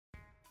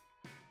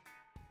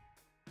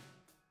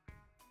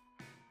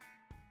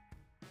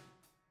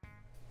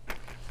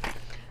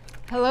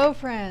Hello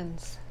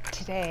friends!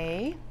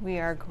 Today we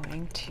are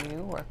going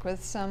to work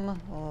with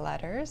some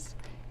letters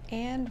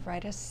and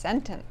write a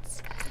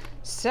sentence.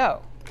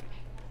 So,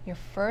 your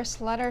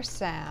first letter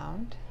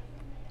sound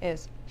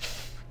is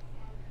F.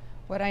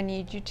 What I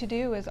need you to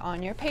do is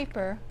on your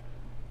paper,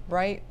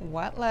 write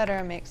what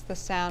letter makes the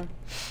sound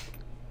F.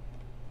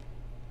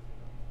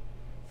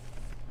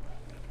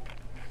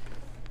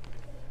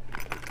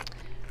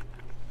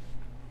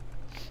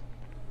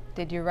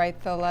 Did you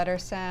write the letter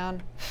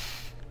sound?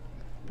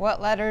 What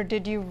letter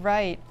did you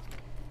write?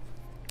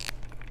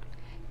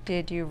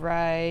 Did you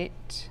write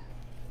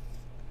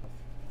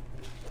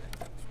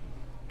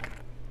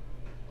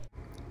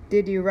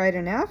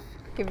an F?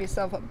 Give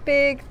yourself a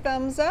big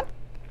thumbs up.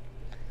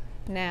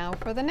 Now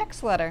for the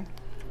next letter.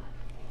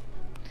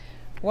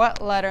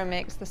 What letter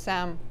makes the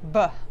sound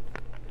B?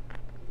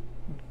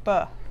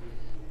 B.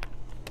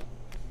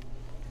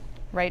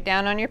 Write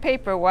down on your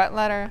paper what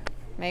letter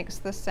makes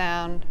the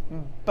sound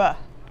B.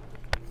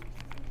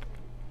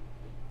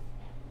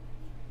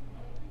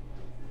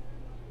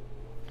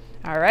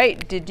 All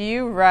right, did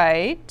you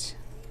write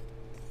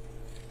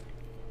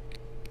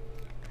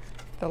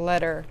the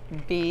letter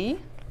B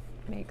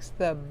makes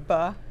the B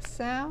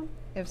sound?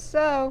 If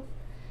so,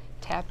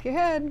 tap your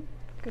head.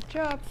 Good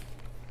job.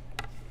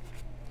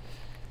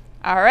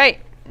 All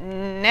right,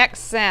 next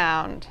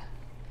sound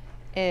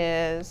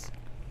is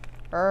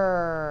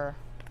R.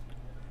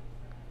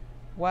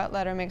 What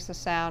letter makes the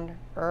sound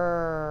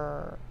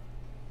R?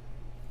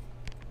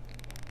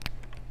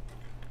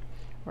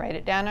 Write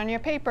it down on your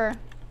paper.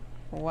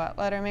 What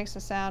letter makes the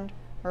sound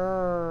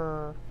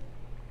R?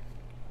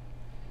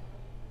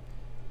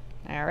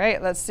 All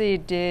right, let's see.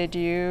 Did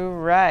you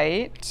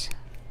write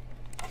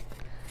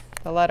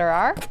the letter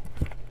R?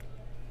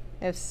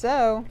 If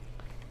so,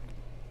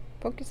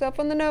 poke yourself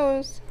on the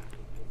nose.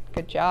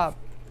 Good job.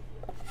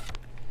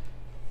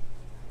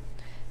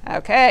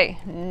 Okay,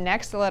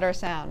 next letter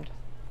sound.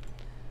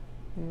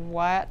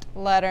 What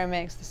letter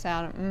makes the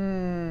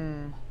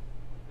sound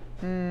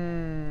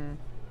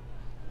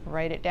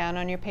Write it down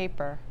on your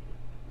paper.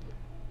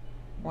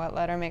 What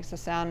letter makes the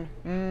sound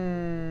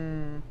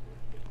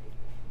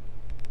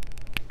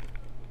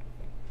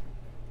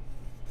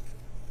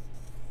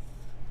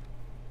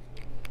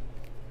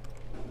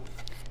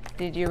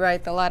Did you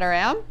write the letter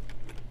M?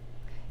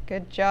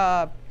 Good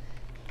job.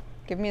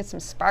 Give me some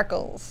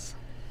sparkles.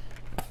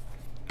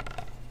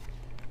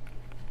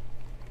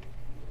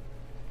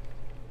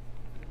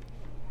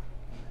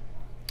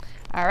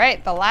 All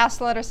right, the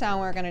last letter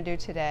sound we're going to do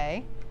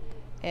today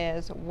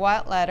is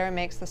what letter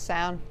makes the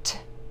sound T?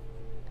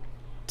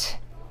 T.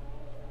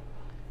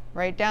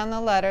 Write down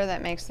the letter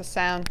that makes the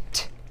sound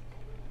T.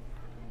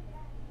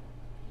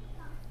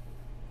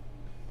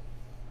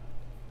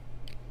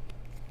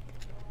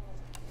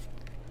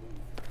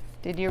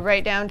 Did you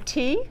write down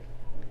T?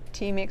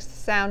 T makes the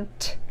sound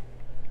T.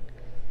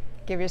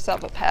 Give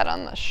yourself a pat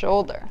on the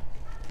shoulder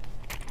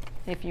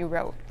if you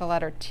wrote the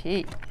letter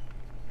T.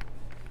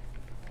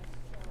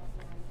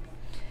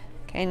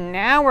 Okay,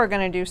 now we're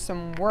going to do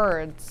some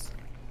words.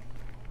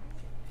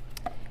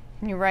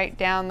 You write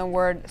down the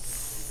word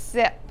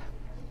sip.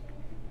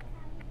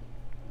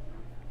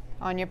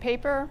 On your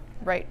paper,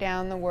 write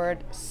down the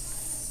word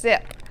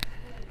sip.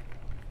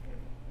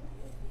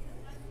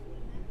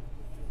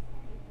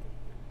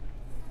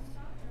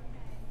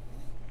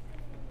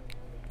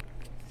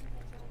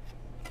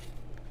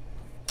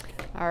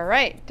 All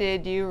right,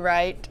 did you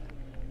write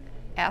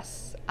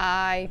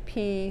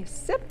S-I-P,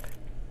 sip?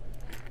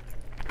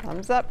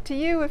 Thumbs up to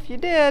you if you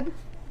did.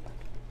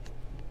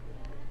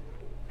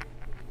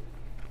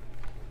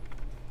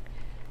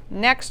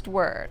 Next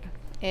word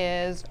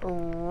is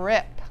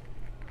rip.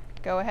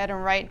 Go ahead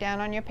and write down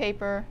on your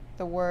paper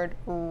the word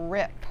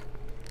rip.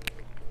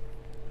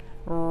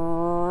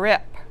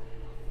 Rip.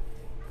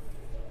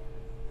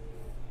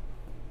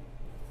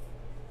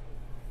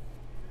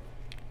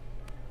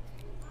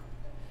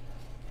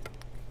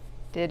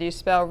 Did you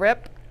spell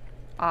rip?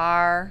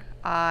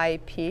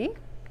 R-I-P.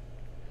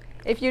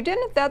 If you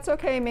didn't, that's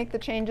okay. Make the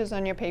changes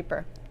on your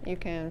paper. You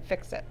can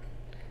fix it.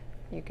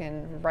 You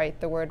can write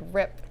the word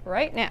rip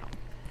right now.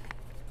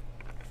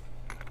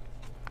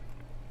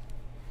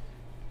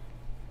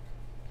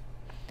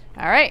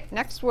 All right,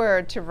 next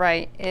word to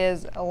write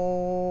is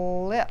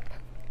lip.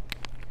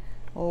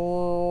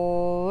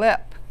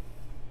 Lip.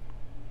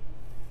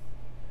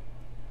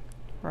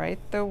 Write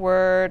the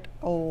word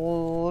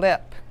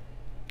lip.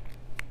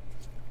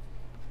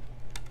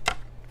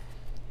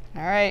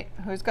 All right,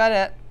 who's got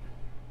it?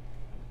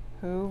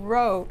 Who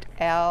wrote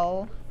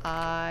L-I-P?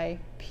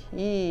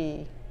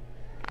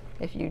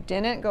 If you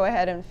didn't, go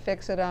ahead and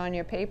fix it on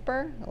your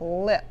paper.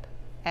 Lip.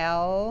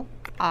 L-I-P.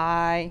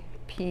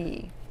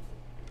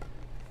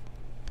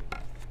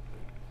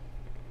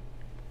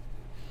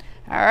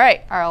 All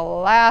right, our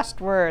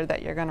last word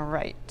that you're going to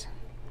write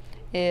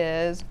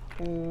is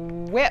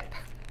whip.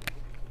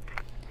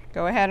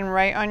 Go ahead and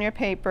write on your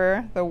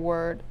paper the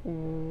word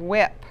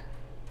whip.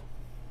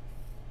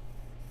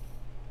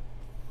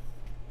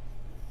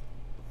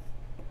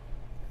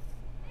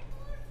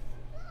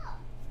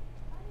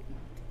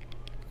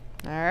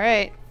 All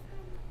right.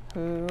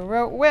 Who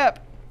wrote whip?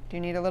 Do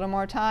you need a little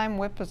more time?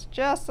 Whip was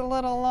just a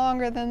little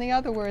longer than the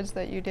other words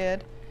that you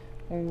did.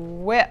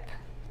 Whip.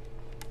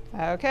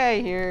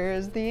 Okay,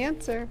 here's the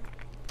answer.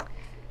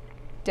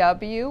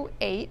 W-H-I-P,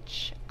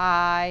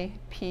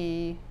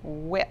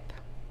 whip.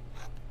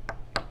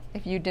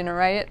 If you didn't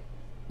write it,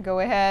 go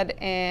ahead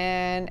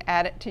and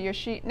add it to your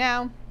sheet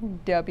now.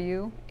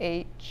 W-H-I-P,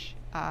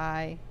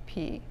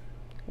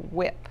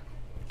 whip.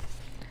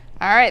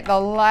 All right, the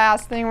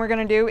last thing we're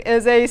going to do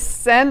is a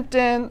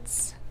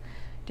sentence.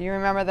 Do you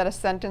remember that a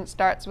sentence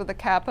starts with a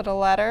capital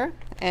letter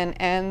and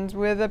ends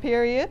with a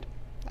period?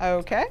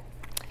 Okay.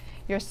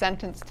 Your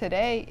sentence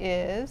today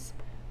is,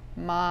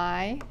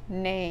 my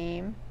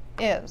name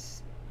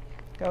is.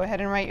 Go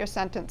ahead and write your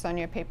sentence on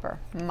your paper.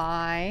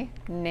 My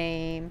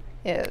name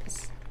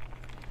is.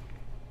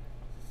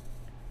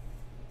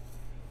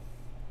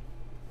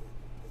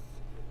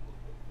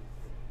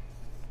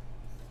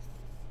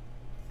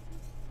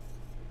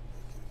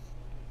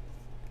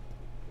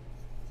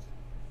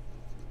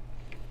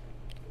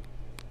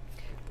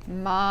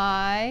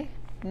 My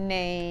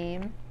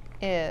name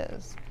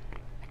is.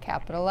 A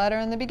capital letter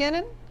in the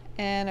beginning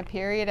and a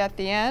period at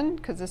the end,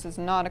 because this is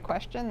not a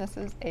question, this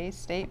is a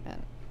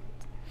statement.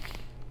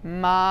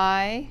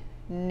 My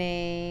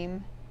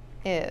name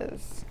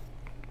is.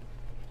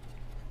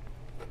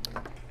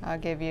 I'll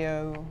give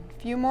you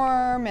a few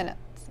more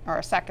minutes,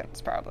 or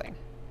seconds probably.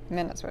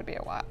 Minutes would be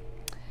a while.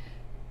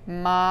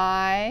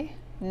 My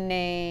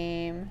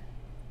name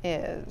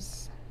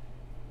is.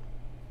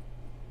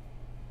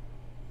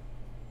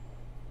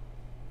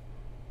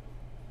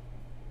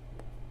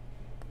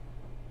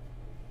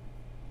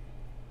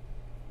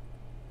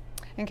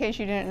 In case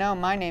you didn't know,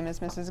 my name is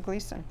Mrs.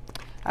 Gleason.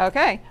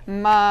 Okay,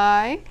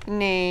 my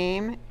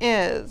name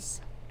is.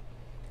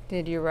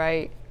 Did you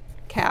write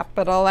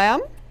capital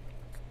M,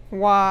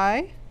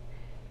 Y,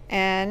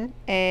 N,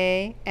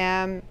 A,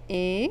 M,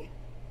 E,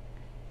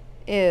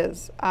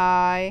 is,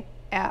 I,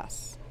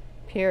 S,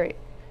 period.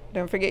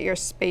 Don't forget your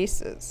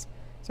spaces.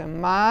 So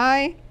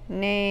my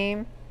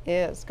name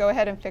is. Go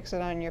ahead and fix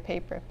it on your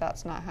paper if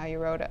that's not how you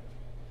wrote it.